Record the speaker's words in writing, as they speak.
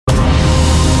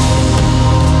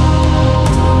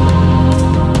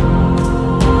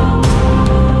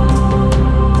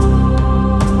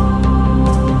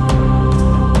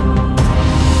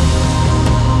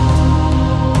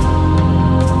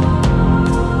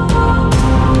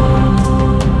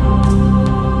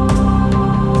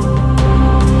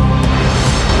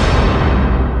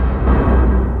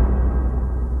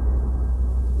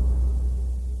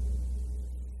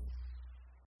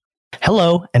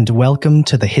and welcome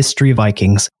to the History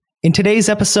Vikings. In today's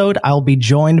episode, I'll be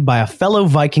joined by a fellow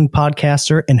Viking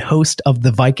podcaster and host of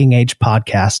the Viking Age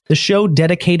podcast, the show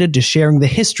dedicated to sharing the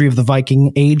history of the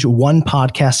Viking Age one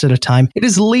podcast at a time. It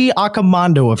is Lee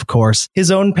Accomando, of course.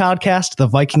 His own podcast, the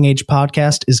Viking Age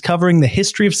podcast, is covering the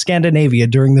history of Scandinavia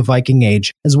during the Viking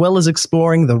Age, as well as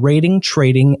exploring the raiding,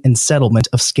 trading, and settlement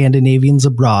of Scandinavians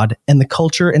abroad and the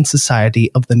culture and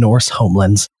society of the Norse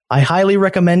homelands. I highly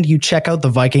recommend you check out the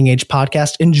Viking Age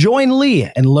podcast and join Lee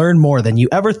and learn more than you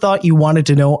ever thought you wanted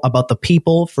to know about the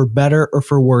people, for better or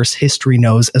for worse, history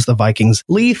knows as the Vikings.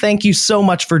 Lee, thank you so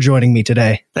much for joining me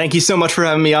today. Thank you so much for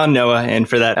having me on, Noah, and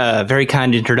for that very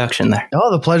kind introduction there.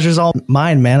 Oh, the pleasure's all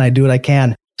mine, man. I do what I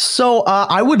can. So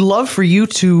I would love for you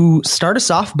to start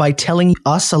us off by telling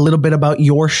us a little bit about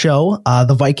your show,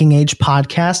 the Viking Age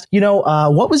podcast.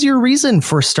 What was your reason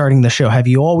for starting the show? Have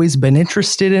you always been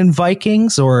interested in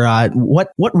Vikings, or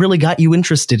what really got you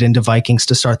interested into Vikings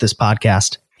to start this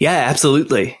podcast? Yeah,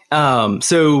 absolutely.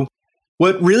 So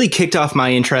what really kicked off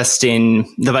my interest in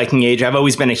the Viking Age, I've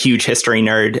always been a huge history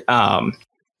nerd.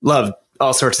 Loved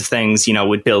all sorts of things,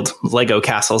 would build Lego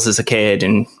castles as a kid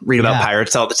and read about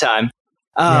pirates all the time.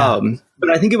 But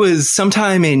I think it was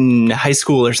sometime in high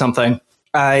school or something,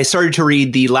 I started to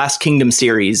read the Last Kingdom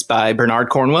series by Bernard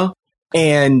Cornwell.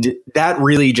 And that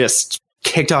really just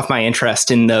kicked off my interest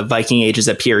in the Viking Age as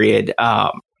a period,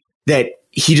 that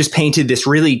he just painted this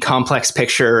really complex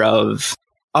picture of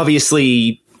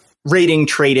obviously raiding,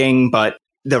 trading, but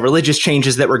the religious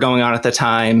changes that were going on at the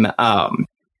time.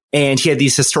 And he had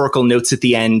these historical notes at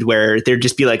the end where there'd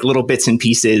just be like little bits and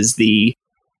pieces.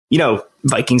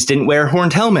 Vikings didn't wear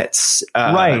horned helmets.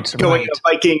 Going a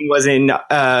Viking was an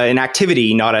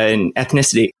activity, not an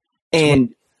ethnicity.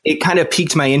 And it kind of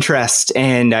piqued my interest.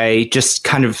 And I just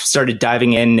kind of started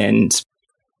diving in and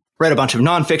read a bunch of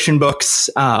nonfiction books.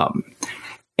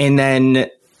 And then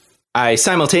I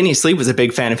simultaneously was a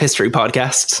big fan of history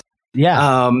podcasts.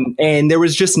 Yeah. And there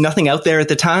was just nothing out there at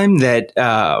the time that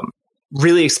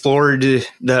really explored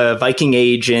the Viking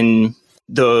Age in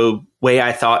the way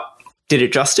I thought did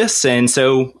it justice. And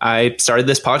so I started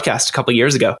this podcast a couple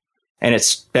years ago, and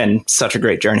it's been such a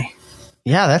great journey.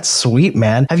 Yeah, that's sweet,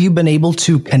 man. Have you been able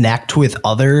to connect with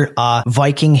other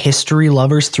Viking history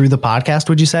lovers through the podcast,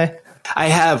 would you say? I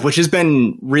have, which has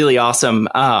been really awesome,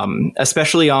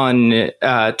 especially on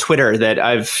Twitter, that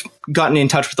I've gotten in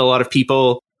touch with a lot of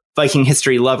people, Viking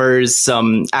history lovers,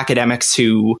 some academics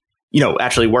who,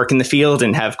 actually work in the field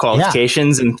and have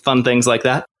qualifications and fun things like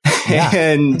that. Yeah.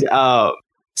 And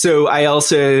so I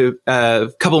also, a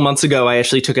couple months ago, I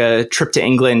actually took a trip to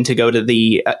England to go to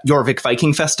the Jorvik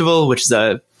Viking Festival, which is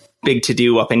a big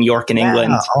to-do up in York in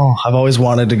England. Oh, I've always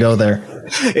wanted to go there.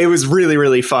 It was really,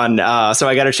 really fun. So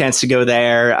I got a chance to go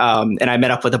there, and I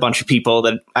met up with a bunch of people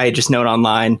that I had just known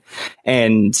online.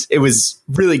 And it was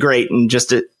really great, and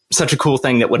just such a cool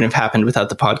thing that wouldn't have happened without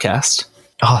the podcast.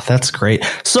 Oh, that's great.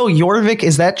 So Jorvik,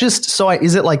 is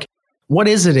it like, what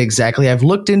is it exactly? I've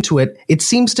looked into it. It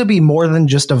seems to be more than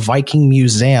just a Viking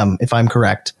museum, if I'm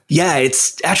correct. Yeah,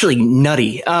 it's actually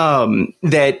nutty.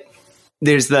 That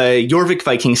there's the Jorvik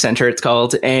Viking Center, it's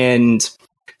called. And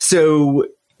so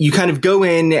you kind of go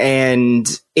in, and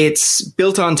it's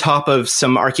built on top of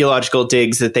some archaeological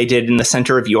digs that they did in the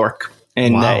center of York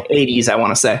in the 80s, I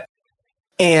want to say.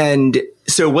 And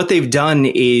so what they've done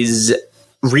is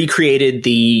recreated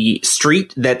the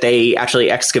street that they actually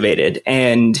excavated,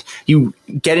 and you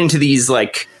get into these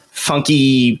like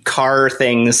funky car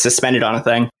things suspended on a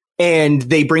thing, and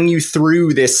they bring you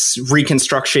through this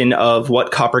reconstruction of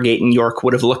what Coppergate in York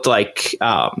would have looked like,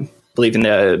 I believe in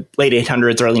the late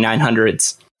 800s, early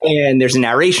 900s. And there's a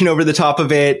narration over the top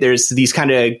of it. There's these kind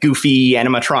of goofy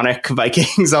animatronic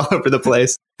Vikings all over the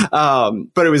place.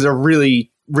 But it was a really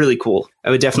cool. I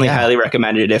would definitely highly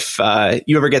recommend it if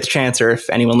you ever get the chance, or if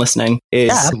anyone listening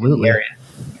is in the area.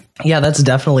 Yeah, that's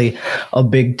definitely a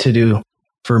big to-do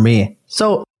for me.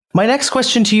 So my next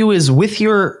question to you is, with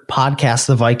your podcast,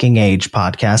 the Viking Age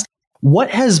podcast, what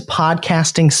has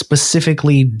podcasting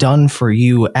specifically done for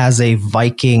you as a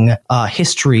Viking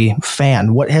history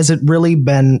fan? What has it really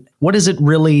been? What has it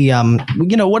really,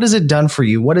 what has it done for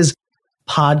you? What is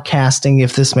podcasting,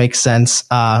 if this makes sense,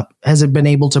 has it been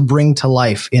able to bring to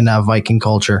life in Viking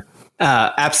culture?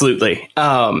 Absolutely.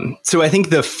 So I think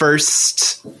the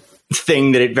first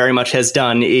thing that it very much has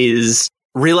done is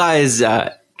realize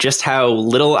just how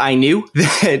little I knew.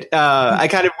 That I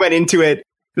kind of went into it.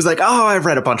 It was like, oh, I've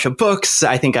read a bunch of books.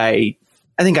 I think I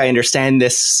understand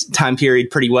this time period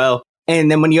pretty well. And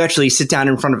then when you actually sit down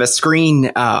in front of a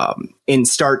screen and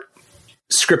start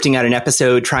scripting out an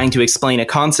episode, trying to explain a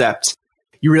concept,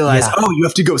 you realize, you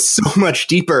have to go so much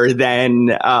deeper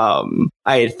than I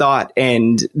had thought.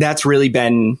 And that's really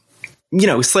been,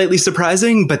 slightly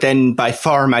surprising. But then by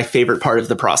far my favorite part of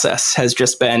the process has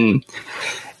just been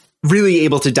really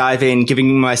able to dive in,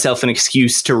 giving myself an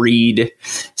excuse to read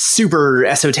super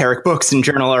esoteric books and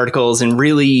journal articles and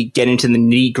really get into the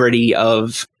nitty gritty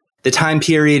of the time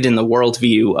period and the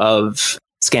worldview of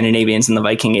Scandinavians in the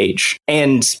Viking Age.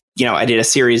 And, I did a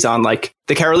series on like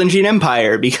the Carolingian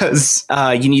Empire because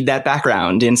you need that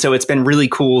background. And so it's been really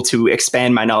cool to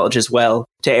expand my knowledge as well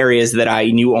to areas that I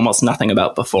knew almost nothing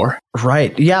about before.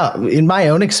 Right. Yeah. In my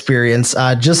own experience,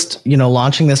 just,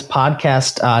 launching this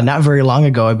podcast not very long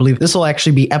ago, I believe this will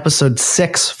actually be episode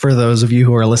 6 for those of you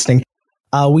who are listening.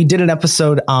 We did an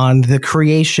episode on the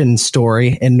creation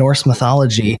story in Norse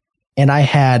mythology, and I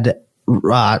had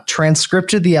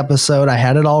transcribed the episode. I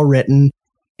had it all written.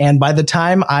 And by the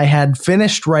time I had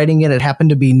finished writing it, it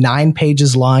happened to be 9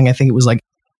 pages long. I think it was like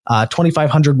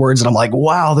 2,500 words. And I'm like,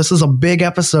 wow, this is a big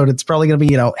episode. It's probably going to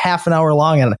be, half an hour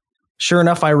long. And sure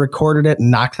enough, I recorded it and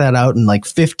knocked that out in like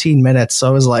 15 minutes. So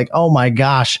I was like, oh my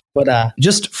gosh. But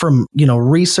just from,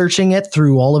 researching it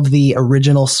through all of the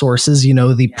original sources,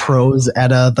 the prose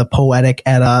Edda, the poetic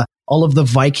Edda, all of the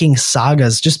Viking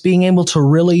sagas, just being able to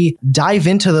really dive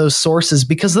into those sources,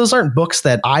 because those aren't books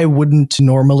that I wouldn't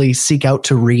normally seek out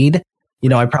to read.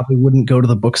 I probably wouldn't go to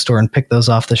the bookstore and pick those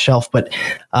off the shelf, but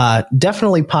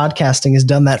definitely podcasting has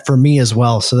done that for me as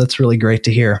well. So that's really great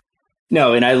to hear.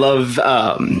 No, and I love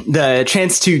the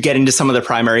chance to get into some of the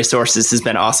primary sources has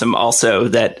been awesome also,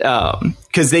 that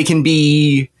because they can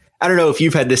be, I don't know if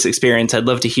you've had this experience, I'd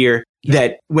love to hear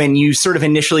that when you sort of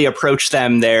initially approach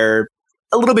them, they're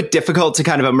a little bit difficult to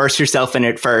kind of immerse yourself in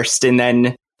it first. And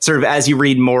then sort of as you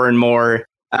read more and more,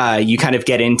 you kind of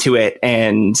get into it.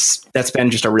 And that's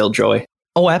been just a real joy.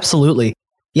 Oh, absolutely.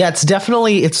 Yeah,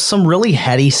 it's some really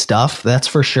heady stuff. That's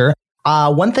for sure.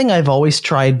 One thing I've always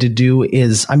tried to do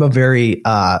is I'm a very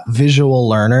visual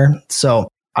learner. So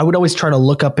I would always try to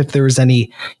look up if there was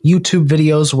any YouTube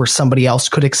videos where somebody else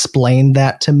could explain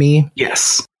that to me.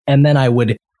 Yes. And then I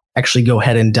would actually go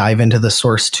ahead and dive into the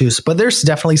source too. But there's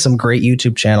definitely some great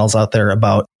YouTube channels out there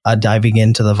about diving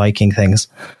into the Viking things.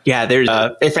 Yeah, there's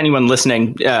if anyone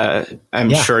listening,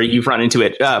 I'm sure you've run into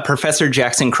it. Professor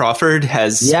Jackson Crawford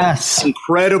has an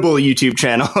incredible YouTube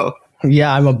channel.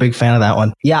 Yeah, I'm a big fan of that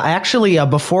one. Yeah, actually,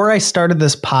 before I started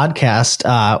this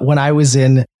podcast, when I was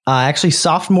in actually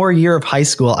sophomore year of high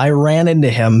school, I ran into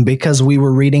him because we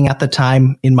were reading at the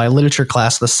time in my literature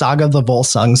class, the Saga of the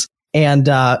Volsungs. And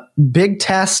big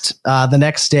test the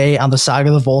next day on the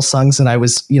Saga of the Volsungs. And I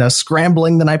was,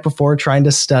 scrambling the night before trying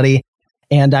to study.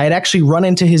 And I had actually run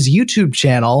into his YouTube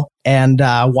channel and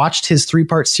watched his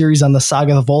 3-part series on the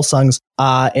Saga of the Volsungs.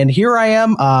 And here I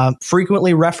am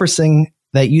frequently referencing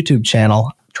that YouTube channel,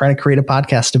 trying to create a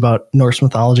podcast about Norse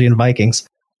mythology and Vikings.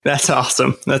 That's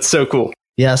awesome. That's so cool.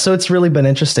 Yeah, so it's really been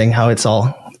interesting how it's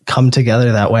all come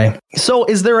together that way. So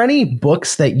is there any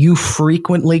books that you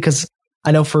frequently, because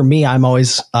I know for me, I'm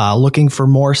always looking for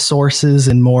more sources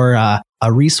and more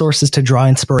resources to draw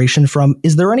inspiration from.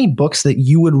 Is there any books that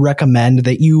you would recommend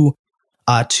that you,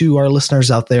 to our listeners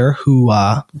out there who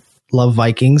love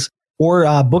Vikings,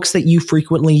 or books that you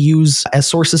frequently use as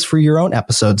sources for your own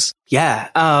episodes? Yeah.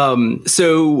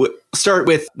 So start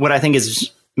with what I think is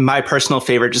my personal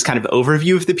favorite, just kind of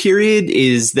overview of the period,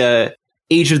 is The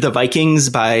Age of the Vikings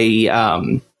by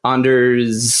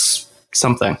Anders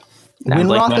something.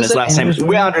 Winroth, his last name.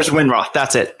 Anders Winroth.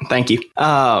 That's it. Thank you.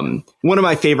 One of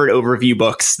my favorite overview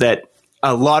books that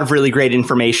a lot of really great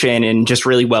information and just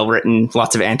really well written,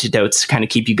 lots of anecdotes to kind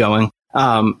of keep you going.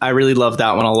 I really love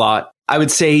that one a lot. I would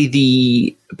say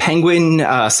the Penguin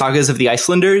Sagas of the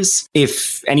Icelanders,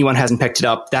 if anyone hasn't picked it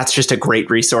up, that's just a great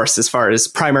resource as far as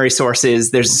primary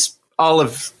sources. There's all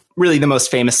of really the most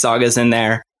famous sagas in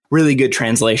there, really good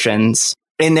translations.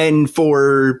 And then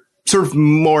for sort of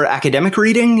more academic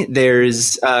reading,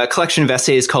 there's a collection of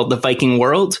essays called The Viking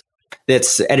World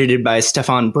that's edited by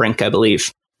Stefan Brink, I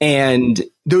believe. And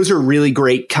those are really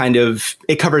great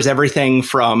it covers everything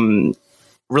from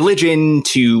religion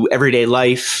to everyday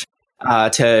life,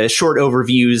 to short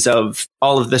overviews of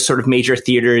all of the sort of major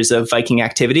theaters of Viking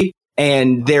activity.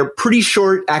 And they're pretty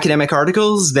short academic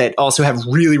articles that also have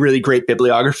really, really great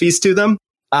bibliographies to them.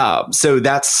 So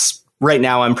that's right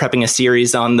now I'm prepping a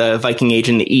series on the Viking Age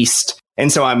in the East.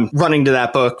 And so I'm running to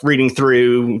that book, reading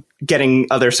through, getting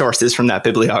other sources from that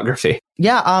bibliography.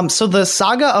 Yeah. So the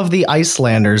Saga of the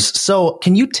Icelanders. So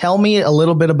can you tell me a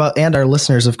little bit about, and our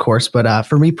listeners, of course, but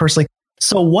for me personally,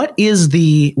 so what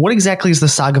exactly is the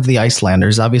Saga of the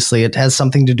Icelanders? Obviously, it has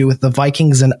something to do with the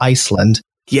Vikings in Iceland.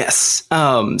 Yes.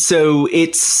 So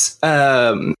it's,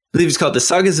 I believe it's called The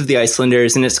Sagas of the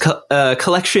Icelanders, and it's a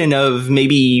collection of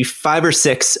maybe 5 or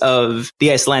 6 of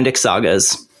the Icelandic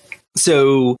sagas.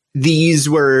 So these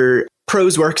were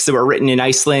prose works that were written in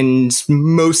Iceland,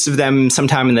 most of them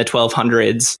sometime in the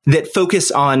 1200s, that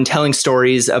focus on telling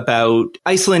stories about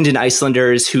Iceland and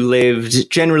Icelanders who lived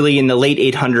generally in the late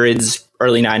 800s,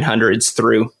 early 900s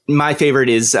through. My favorite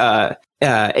is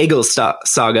Egil's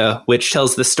saga, which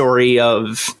tells the story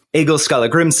of Egil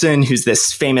Skallagrimsson, who's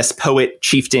this famous poet,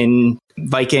 chieftain,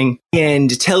 Viking,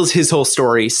 and tells his whole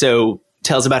story. So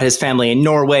tells about his family in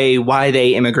Norway, why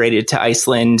they immigrated to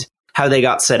Iceland, how they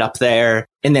got set up there,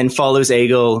 and then follows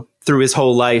Egil through his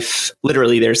whole life.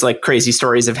 Literally, there's like crazy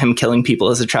stories of him killing people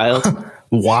as a child.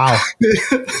 Wow.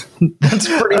 That's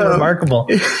pretty remarkable.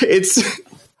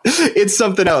 It's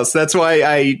something else. That's why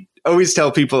I always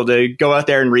tell people to go out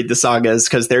there and read the sagas,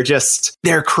 because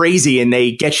they're crazy, and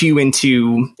they get you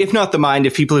into, if not the mind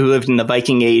of people who lived in the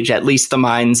Viking Age, at least the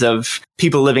minds of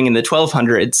people living in the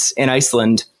 1200s in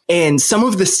Iceland. And some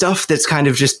of the stuff that's kind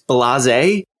of just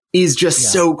blasé is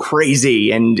just so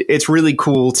crazy. And it's really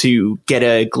cool to get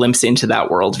a glimpse into that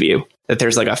worldview, that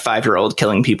there's like a 5-year-old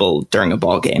killing people during a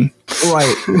ball game.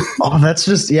 Right. Oh, that's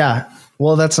just,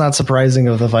 well, that's not surprising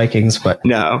of the Vikings, but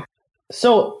no.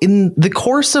 So in the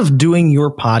course of doing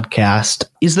your podcast,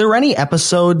 is there any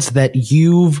episodes that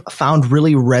you've found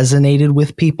really resonated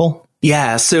with people?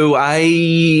 Yeah, so I,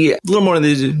 a little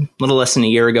less than a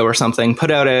year ago or something,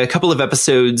 put out a couple of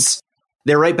episodes.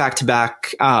 They're right back to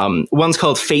back. One's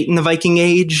called Fate in the Viking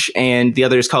Age, and the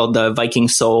other is called The Viking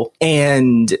Soul.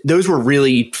 And those were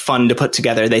really fun to put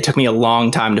together. They took me a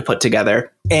long time to put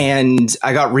together, and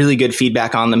I got really good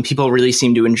feedback on them. People really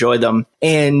seem to enjoy them.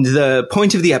 And the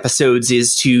point of the episodes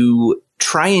is to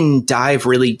try and dive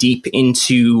really deep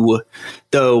into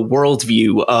the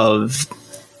worldview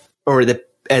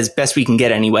as best we can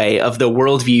get anyway, of the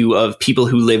worldview of people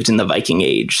who lived in the Viking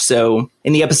Age. So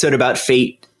in the episode about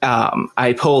Fate,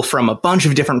 I pull from a bunch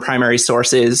of different primary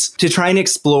sources to try and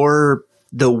explore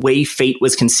the way fate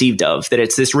was conceived of, that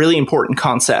it's this really important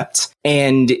concept,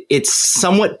 and it's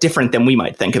somewhat different than we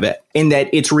might think of it, in that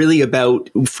it's really about,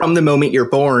 from the moment you're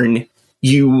born,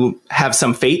 you have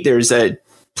some fate. There's a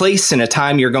place and a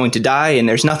time you're going to die, and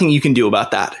there's nothing you can do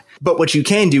about that. But what you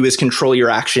can do is control your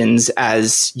actions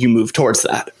as you move towards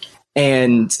that.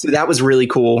 And so that was really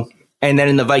cool. And then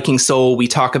in the Viking Soul, we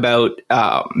talk about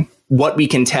what we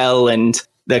can tell, and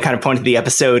the kind of point of the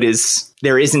episode is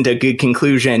there isn't a good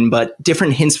conclusion, but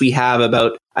different hints we have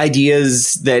about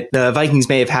ideas that the Vikings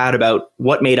may have had about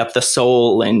what made up the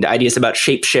soul, and ideas about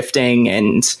shape-shifting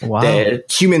and the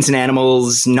humans and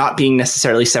animals not being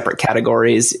necessarily separate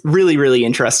categories. Really, really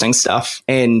interesting stuff.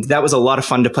 And that was a lot of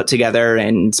fun to put together,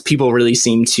 and people really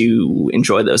seem to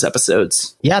enjoy those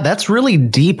episodes. Yeah, that's really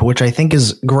deep, which I think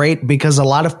is great, because a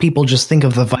lot of people just think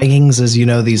of the Vikings as,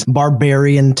 these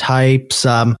barbarian types,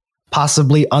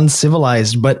 possibly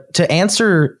uncivilized. But to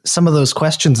answer some of those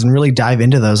questions and really dive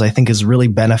into those, I think is really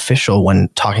beneficial when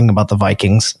talking about the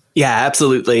Vikings. Yeah,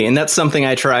 absolutely. And that's something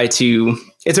I try to,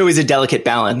 it's always a delicate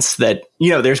balance that,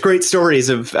 there's great stories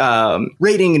of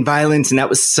raiding and violence, and that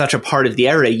was such a part of the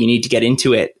era. You need to get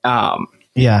into it.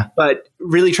 But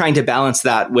really trying to balance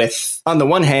that with, on the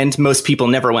one hand, most people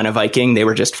never went a Viking. They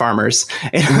were just farmers.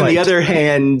 And on the other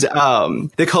hand,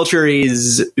 the culture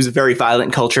is a very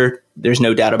violent culture. There's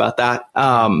no doubt about that.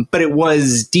 But it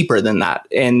was deeper than that.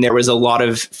 And there was a lot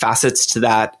of facets to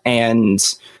that, and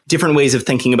different ways of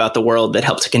thinking about the world that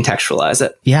helped to contextualize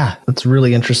it. Yeah, that's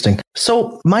really interesting.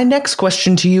 So my next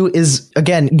question to you is,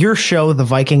 again, your show, the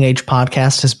Viking Age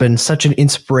podcast, has been such an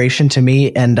inspiration to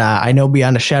me. And I know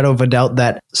beyond a shadow of a doubt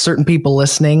that certain people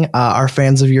listening are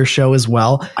fans of your show as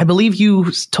well. I believe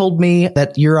you told me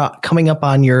that you're coming up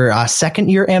on your second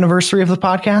year anniversary of the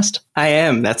podcast. I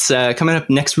am. That's coming up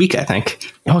next week, I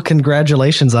think. Oh,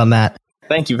 congratulations on that.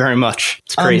 Thank you very much.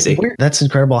 It's crazy. That's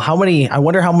incredible. I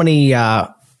wonder how many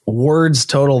words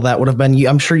total that would have been.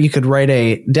 I'm sure you could write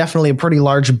definitely a pretty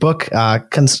large book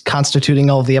constituting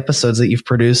all of the episodes that you've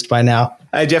produced by now.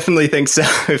 I definitely think so,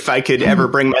 if I could ever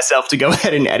bring myself to go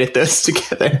ahead and edit those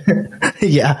together.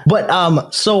 Yeah.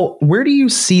 But so where do you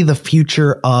see the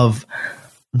future of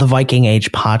the Viking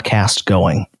Age podcast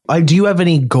going? Do you have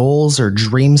any goals or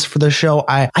dreams for the show?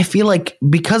 I feel like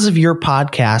because of your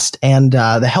podcast and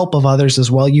the help of others as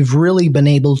well, you've really been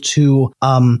able to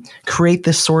create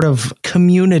this sort of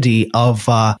community of,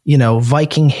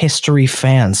 Viking history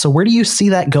fans. So where do you see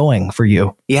that going for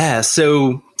you? Yeah.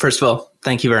 So first of all,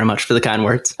 thank you very much for the kind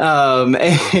words.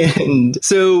 And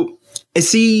so I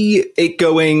see it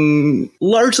going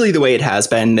largely the way it has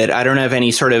been, that I don't have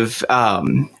any sort of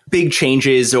big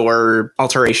changes or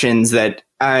alterations that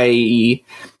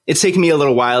it's taken me a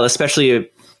little while, especially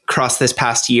across this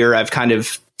past year. I've kind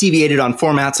of deviated on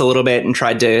formats a little bit and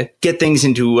tried to get things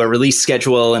into a release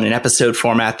schedule and an episode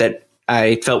format that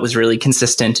I felt was really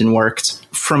consistent and worked.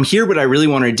 From here, what I really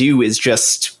want to do is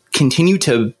just continue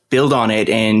to build on it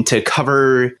and to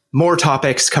cover more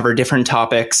topics, cover different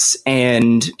topics,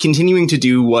 and continuing to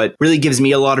do what really gives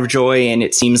me a lot of joy, and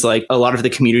it seems like a lot of the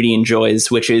community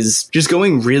enjoys, which is just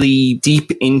going really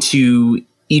deep into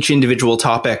each individual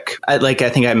topic. Like I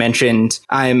think I mentioned,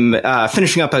 I'm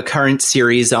finishing up a current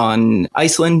series on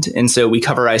Iceland. And so we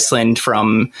cover Iceland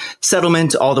from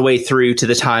settlement all the way through to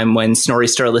the time when Snorri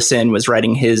Sturluson was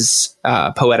writing his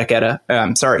prose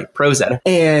Edda.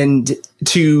 And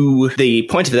to the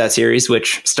point of that series,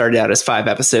 which started out as 5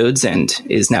 episodes and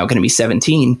is now going to be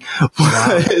 17,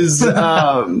 was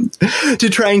to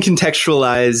try and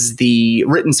contextualize the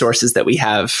written sources that we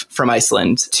have from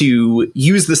Iceland, to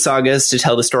use the sagas to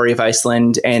tell the story of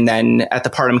Iceland, and then at the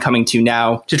part I'm coming to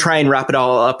now, to try and wrap it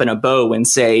all up in a bow and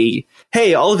say,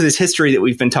 hey, all of this history that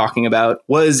we've been talking about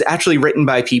was actually written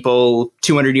by people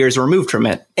 200 years removed from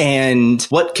it. And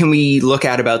what can we look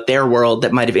at about their world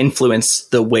that might have influenced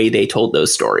the way they told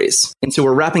those stories? And so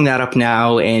we're wrapping that up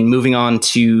now and moving on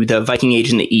to the Viking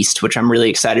Age in the East, which I'm really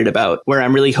excited about, where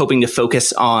I'm really hoping to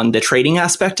focus on the trading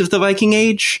aspect of the Viking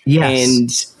Age. Yes.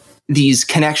 And these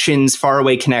connections,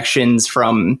 faraway connections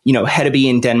from, Hedeby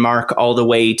in Denmark all the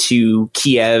way to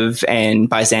Kiev and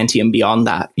Byzantium beyond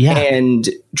that. Yeah. And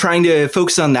trying to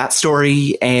focus on that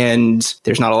story. And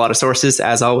there's not a lot of sources,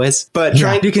 as always, but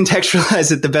trying to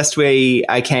contextualize it the best way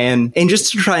I can, and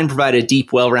just to try and provide a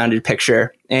deep, well-rounded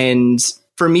picture. And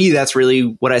for me, that's really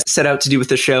what I set out to do with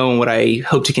the show, and what I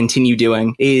hope to continue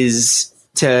doing is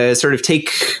to sort of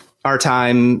take our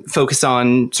time, focus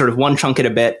on sort of one chunk at a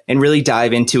bit, and really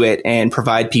dive into it and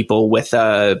provide people with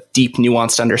a deep,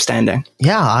 nuanced understanding.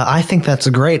 Yeah, I think that's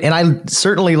great. And I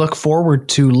certainly look forward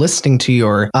to listening to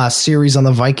your series on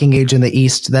the Viking Age in the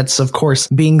East. That's, of course,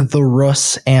 being the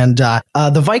Rus. And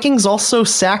the Vikings also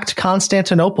sacked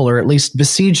Constantinople, or at least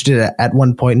besieged it at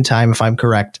one point in time, if I'm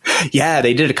correct. Yeah,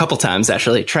 they did a couple times,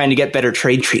 actually, trying to get better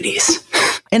trade treaties.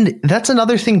 And that's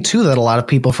another thing, too, that a lot of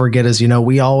people forget is,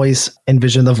 we always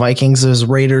envision the Vikings as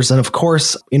raiders. And of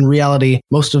course, in reality,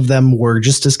 most of them were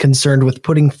just as concerned with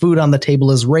putting food on the table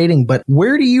as raiding. But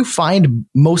where do you find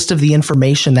most of the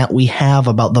information that we have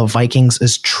about the Vikings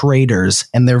as traders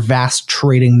and their vast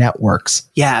trading networks?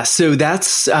 Yeah, so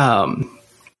that's one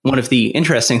of the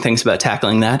interesting things about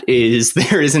tackling that is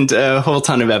there isn't a whole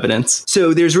ton of evidence.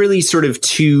 So there's really sort of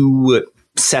 2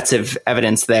 sets of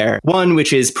evidence there. One,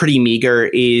 which is pretty meager,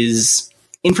 is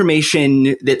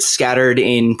information that's scattered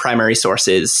in primary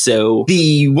sources. So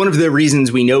one of the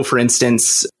reasons we know, for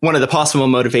instance, one of the possible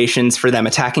motivations for them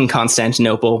attacking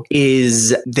Constantinople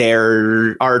is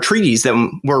there are treaties that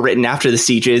were written after the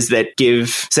sieges that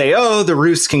say, oh, the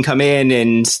Rus can come in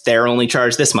and they're only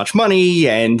charged this much money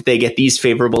and they get these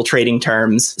favorable trading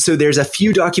terms. So there's a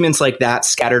few documents like that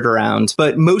scattered around,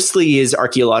 but mostly is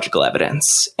archaeological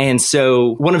evidence. And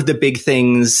so one of the big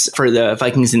things for the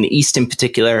Vikings in the East in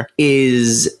particular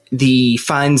is the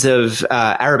finds of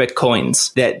Arabic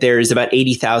coins, that there's about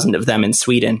 80,000 of them in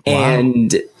Sweden. Wow.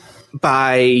 And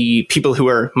by people who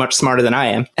are much smarter than I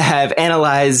am, have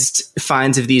analyzed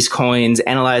finds of these coins,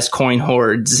 analyzed coin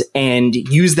hoards, and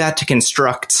used that to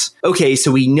construct, okay,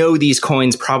 so we know these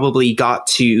coins probably got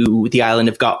to the island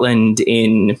of Gotland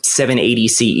in 780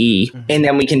 CE. Mm-hmm. And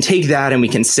then we can take that and we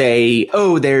can say,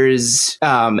 oh, there's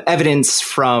evidence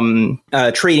from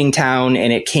a trading town,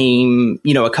 and it came,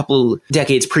 a couple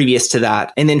decades previous to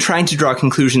that. And then trying to draw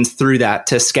conclusions through that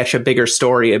to sketch a bigger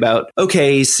story about,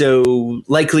 okay, so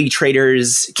likely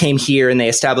traders came here and they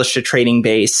established a trading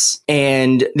base,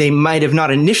 and they might have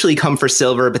not initially come for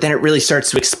silver, but then it really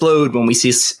starts to explode when we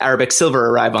see Arabic silver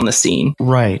arrive on the scene.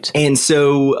 Right. And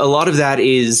so a lot of that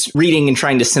is reading and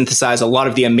trying to synthesize a lot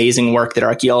of the amazing work that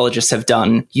archaeologists have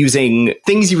done using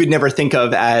things you would never think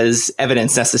of as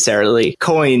evidence necessarily.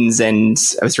 Coins, and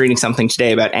I was reading something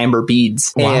today about amber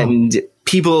beads. Wow. And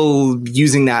people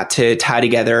using that to tie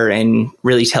together and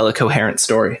really tell a coherent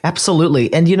story.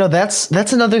 Absolutely. And,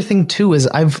 that's another thing, too, is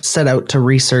I've set out to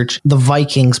research the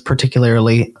Vikings,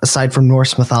 particularly, aside from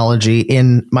Norse mythology,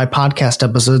 in my podcast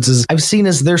episodes. Is I've seen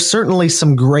as there's certainly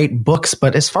some great books,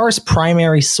 but as far as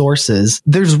primary sources,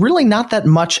 there's really not that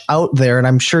much out there. And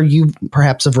I'm sure you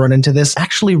perhaps have run into this,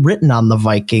 actually written on the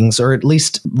Vikings, or at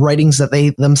least writings that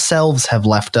they themselves have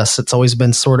left us. It's always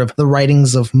been sort of the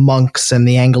writings of monks and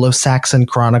the Anglo-Saxon and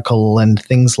chronicle and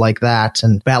things like that,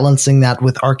 and balancing that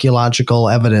with archaeological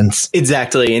evidence.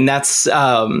 Exactly. And that's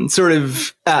sort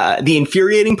of the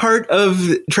infuriating part of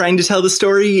trying to tell the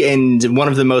story. And one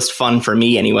of the most fun for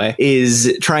me anyway,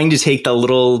 is trying to take the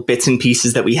little bits and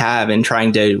pieces that we have and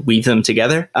trying to weave them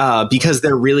together, because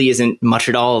there really isn't much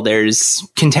at all. There's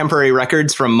contemporary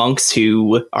records from monks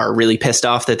who are really pissed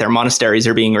off that their monasteries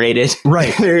are being raided.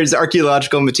 Right. There's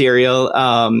archaeological material.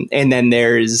 And then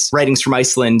there's writings from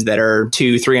Iceland that are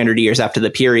 200-300 years after the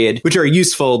period, which are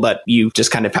useful, but you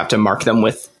just kind of have to mark them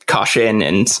with caution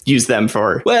and use them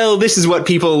for, well, this is what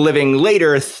people living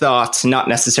later thought, not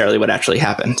necessarily what actually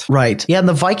happened. Right. Yeah, and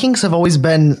the Vikings have always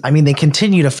been, I mean, they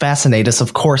continue to fascinate us,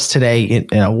 of course, today,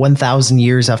 1,000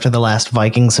 years after the last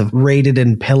Vikings have raided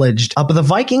and pillaged. But the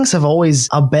Vikings have always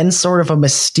been sort of a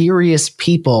mysterious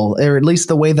people, or at least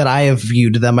the way that I have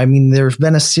viewed them. I mean, there's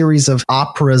been a series of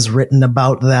operas written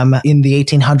about them in the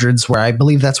 1800s, where I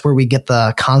believe that's where we get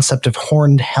the concept of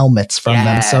horned helmets from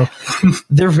them. So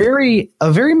they're a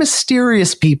very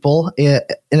mysterious people, and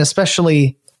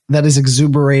especially that is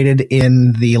exuberated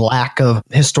in the lack of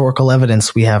historical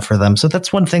evidence we have for them. So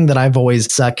that's one thing that I've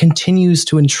always continues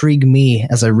to intrigue me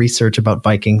as I research about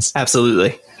Vikings.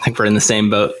 Absolutely. I think we're in the same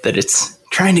boat, that it's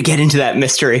trying to get into that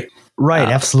mystery. Right.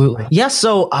 Absolutely. Yeah.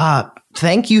 So,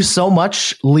 thank you so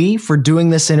much, Lee, for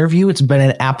doing this interview. It's been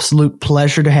an absolute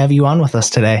pleasure to have you on with us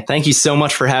today. Thank you so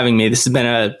much for having me. This has been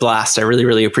a blast. I really,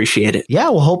 really appreciate it. Yeah,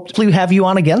 we'll hopefully have you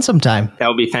on again sometime. That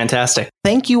would be fantastic.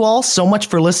 Thank you all so much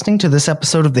for listening to this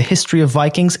episode of The History of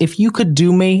Vikings. If you could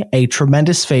do me a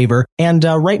tremendous favor and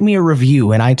write me a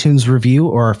review, an iTunes review,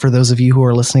 or for those of you who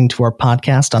are listening to our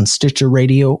podcast on Stitcher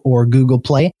Radio or Google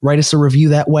Play, write us a review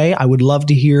that way. I would love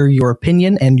to hear your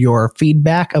opinion and your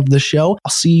feedback of the show.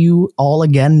 I'll see you all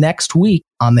again next week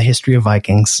on The History of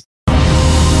Vikings.